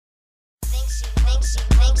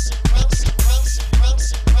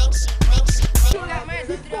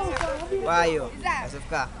Why you?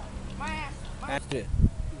 SFK.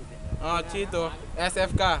 Oh, Chito.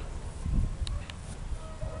 SFK.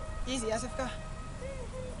 Easy, SFK.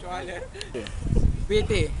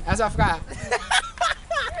 PT. SFK.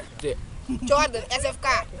 Jordan, SFK.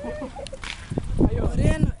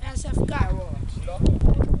 Moreno, SFK.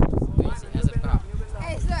 SFK.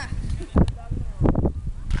 Hey, sir.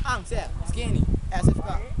 Ang, sir. Skinny.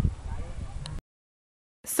 SFK.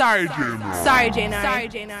 Sorry, J9. Sorry, J9. Sorry,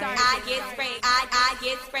 J9. I get sprayed. I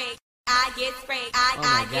get sprayed. I get sprayed. Oh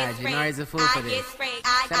my God, Janari's a fool for this.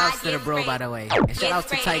 Shout outs to the bro, by the way. And shout out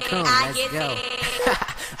to Tycoon. Let's go.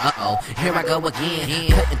 Uh-oh, here I go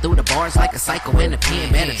again. Cutting through the bars like a psycho in a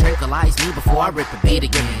pen. Better tranquilize me before I rip a beat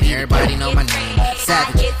again. Everybody know my name.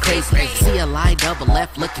 Savage, crazy. See a lie, double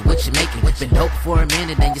left, look at what you're making. Been dope for a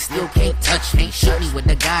minute and you still can't touch me. Shoot me with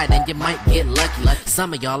the guy, then you might get lucky.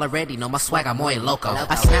 Some of y'all already know my swag, I'm muy loco.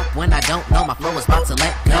 I snap when I don't know, my flow is about to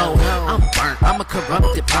let go. I'm burnt, I'm a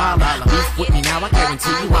corrupted problem. Beef with me now, I guarantee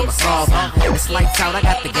you I'ma solve them. It's lights out, I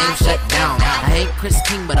got the game shut down. I ain't Chris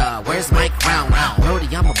King, but where's my crown? Brody,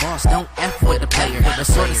 I'm a boss, don't F with the player. There's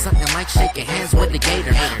sort of something like shaking hands with the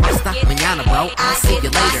gator. I stop manana, bro, I'll see you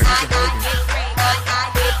later.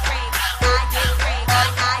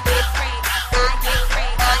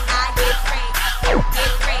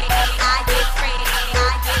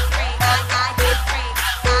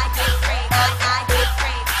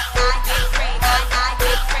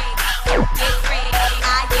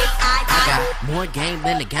 More game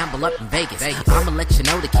than to gamble up in Vegas. I'ma let you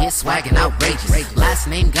know the kid's swaggin' outrageous. Last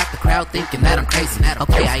name got the crowd thinking that I'm crazy.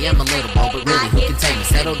 Okay, I am a little bold, but really, who can tame me?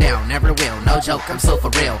 Settle down, never will. No joke, I'm so for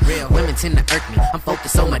real. Women tend to irk me, I'm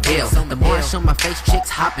focused on my deal. The more I show my face, chicks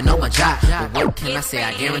hopping on my job. But what can I say?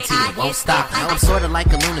 I guarantee it won't stop. I'm sorta like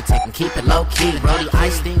a lunatic and keep it low key. Brody, I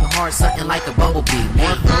sting hard, something like a bumblebee.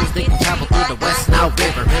 More flows they can travel through the West Nile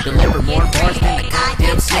River. Deliver more bars than a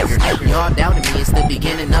goddamn slicker. Y'all doubted me, it's the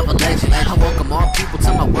beginning of a legend. I welcome all people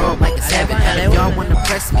to my world like a 7. If y'all wanna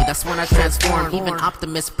press me, that's when I transform. Even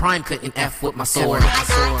Optimus Prime couldn't F with my sword.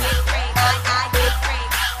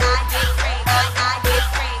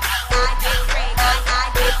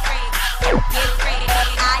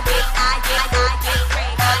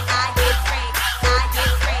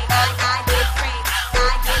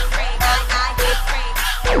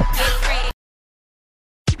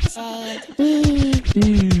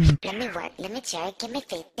 Let me work, let me jerk, give me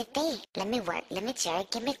 50 feet. Let me work, let me jerk,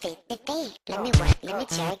 give me 50 feet. Let me work, let me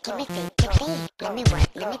jerk, give me 50 feet. Let me work,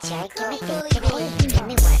 let me jerk, give me 50 feet. Let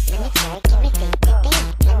me work, let me jerk, give me 50 feet.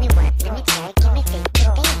 Let me work, let me jerk, give me 50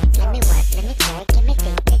 feet. Let me work, let me jerk, give me 50 feet. Let me work, let me jerk, give me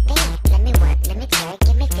 50 feet. Let me work, let me jerk,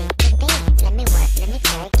 give me 50 feet. Let me work, let me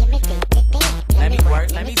jerk, give me 50 feet. Let me work,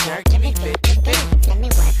 let me jerk, give me 50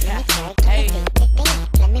 feet.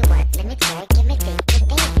 Let me work, let me jerk, give me 50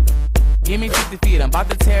 feet. Give me 50 feet, I'm about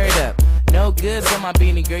to tear it up. No goods on my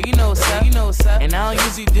beanie, girl, you know what's up, you know what's up. And I don't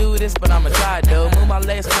usually do this, but I'ma try it though. Move my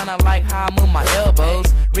legs kinda like how I move my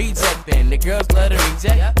elbows. Rejecting, the girls love to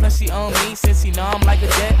reject. Plus she on me, since you know I'm like a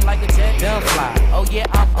jet, dumb fly. Oh yeah,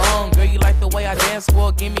 I'm on, girl, you like the way I dance,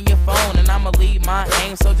 well, give me your phone, and I'ma leave my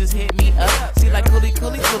aim, so just hit me up. See like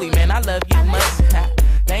coolie, man, I love you much.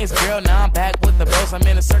 Thanks, girl, now I'm back with the bros. I'm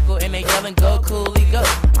in a circle and they yelling, go, coolie, go.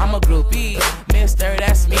 I'm a groupie, mister,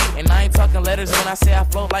 that's me. And I ain't talking letters when I say I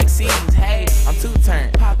float like seas. Hey, I'm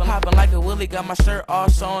two-turned, popping like a willy. Got my shirt all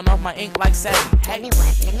showing off my ink like satin. Hey. Let me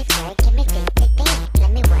work, let me jerk, give me 50 feet.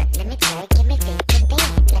 Let me work, let me jerk, give me 50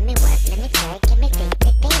 feet. Let me work, let me jerk, give me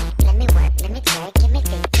 50 feet. Let me work, let me jerk, give me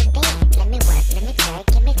 50 feet. Let me work, let me jerk,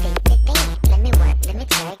 give me 50 feet. Let me work, let me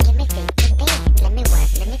jerk, give me 50 feet. Let me work,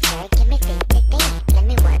 let me jerk, give me 50 feet. Let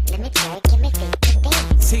me work, let me jerk, give me 50 feet.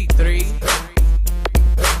 T3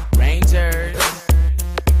 Rangers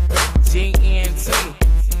GNT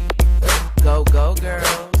Go Go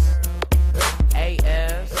Girls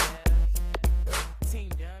AF Team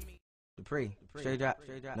Dummy Dupree, straight drop,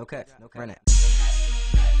 no cuts, run it.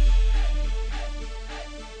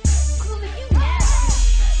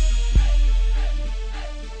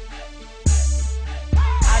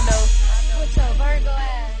 I know. What's your Virgo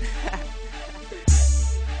ass?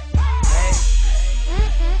 Hey,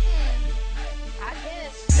 I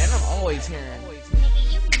guess. man, I'm always hearing.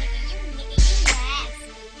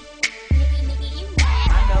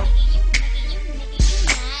 I know.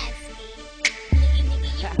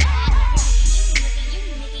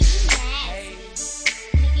 Hey.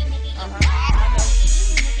 I know.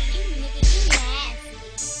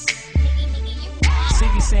 She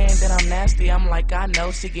be saying that I'm nasty. nasty, I'm like, I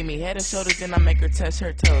know. She give me head and shoulders, then I make her touch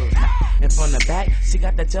her toes. And from the back, she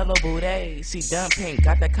got that jello booty. She done pink,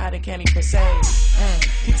 got that cotton candy per se.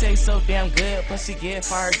 He tastes so damn good, but she get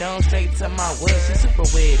fired on straight to my wood. She super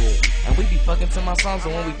with it. And we be fucking to my songs,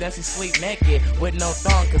 and when we dance, she sleep naked with no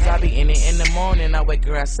thong. Cause I be in it in the morning, I wake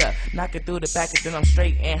her ass up, knock it through the back, and then I'm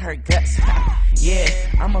straight in her guts. Yeah,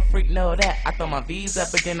 I'm a freak, know that. I throw my V's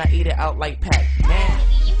up, but then I eat it out like Pac. Man.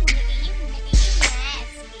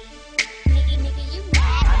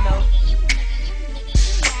 I know.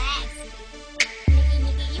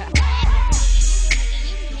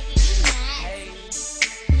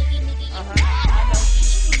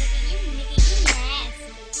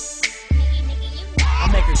 I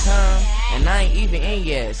make her come, and I ain't even in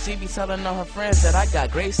yet. She be telling all her friends that I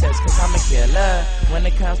got great sex, cause I'm a killer. When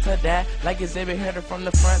it comes to that, like exhibit hit her from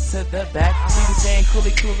the front to the back. She be saying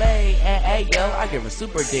coolie Kool-Aid, and ayo, I give her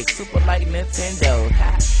super dick, super like Nintendo.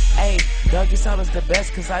 Hey, doggy style is the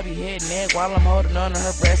best, cause I be hitting it while I'm holding on to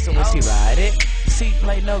her breast. And when she ride it, she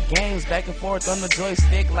play no games, back and forth on the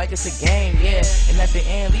joystick like it's a game, yeah. And at the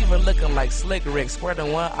end, leave her looking like Slick Rick,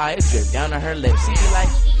 squirting one eye, it drip down to her lips. She be like,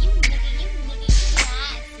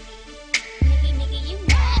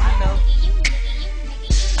 I know.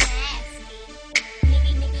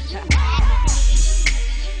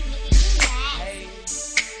 Hey.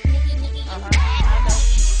 I know.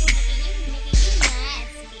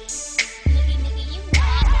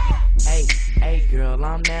 Hey girl,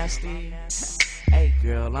 I'm nasty. Hey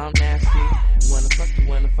girl, I'm nasty. You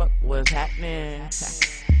wanna fuck, what's happening?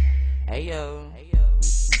 Hey yo.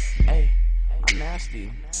 Hey, I'm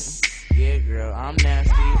nasty. Yeah girl, I'm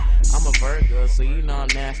nasty. I'm a Virgo, so you know I'm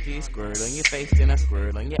nasty. Squirt on your face, then I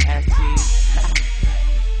squirt on your ass cheeks.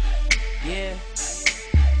 Yeah.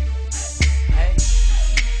 Hey.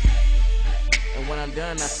 And when I'm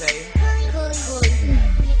done, I say,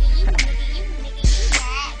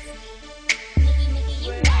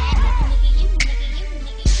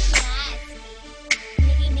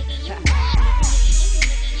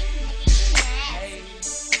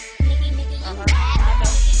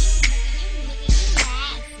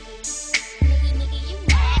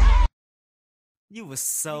 You was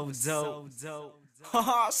so dope.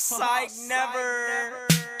 Oh, psych, never.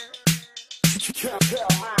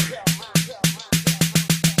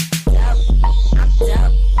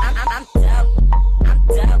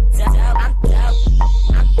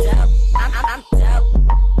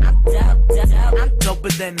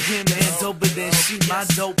 Doper than him and doper than she. My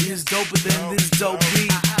dope is doper than this dope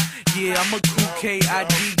beat. Yeah, I'm a cool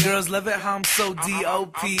K.I.D. Girls love it how I'm so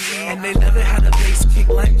D.O.P.E. And they love it how the bass kick,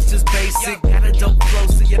 language just basic. Got a dope flow,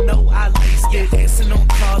 so you know I laced it. Dancing on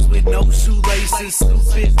cars with no shoelaces.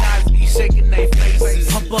 Stupid eyes be shaking they faces.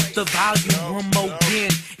 Pump up the volume one more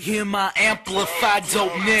again. Hear my amplified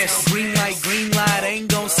dopeness. Green light, ain't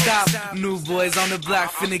gon' stop. New boys on the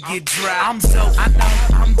block finna get dry. I'm dope, I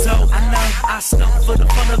know, I'm dope, I know. I stump for the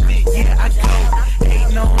fun of it, yeah, I go.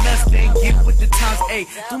 Ain't no less than get with the times. Hey,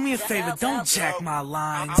 do me a favor, don't jack my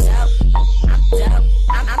lines. I'm dope,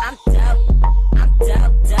 I'm dope, I'm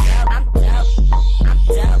dope, I'm dope, I'm dope, I'm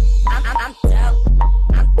dope, I'm dope, I'm dope,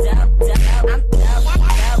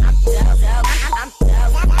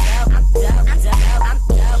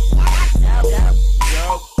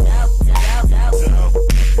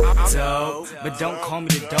 I'm dope, but don't call me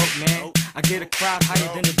the dope man. I get a crowd higher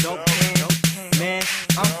than the dope can. Man,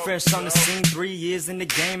 I'm fresh on the scene, 3 years in the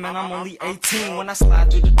game, and I'm only 18. When I slide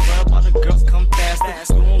through the club, all the girls come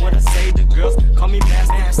faster. Doing what I say, the girls call me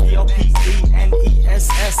Master.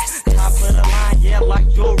 C-O-P-E-N-E-S-S. Top of the line, yeah,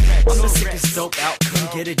 like your Rex. I'm the sickest dope out, come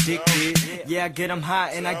get addicted. Yeah, I get them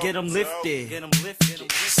high and I get them lifted.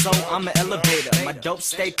 So I'm an elevator, my dope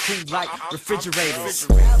stay cool like refrigerators.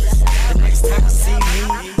 The next time you see me,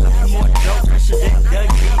 I'll be more dope, fresher than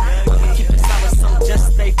Dougie. I'ma keep it solid, so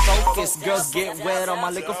just stay focused. Girls get wet on my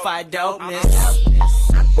liquefied dopeness.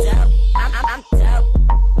 I'm dope, I'm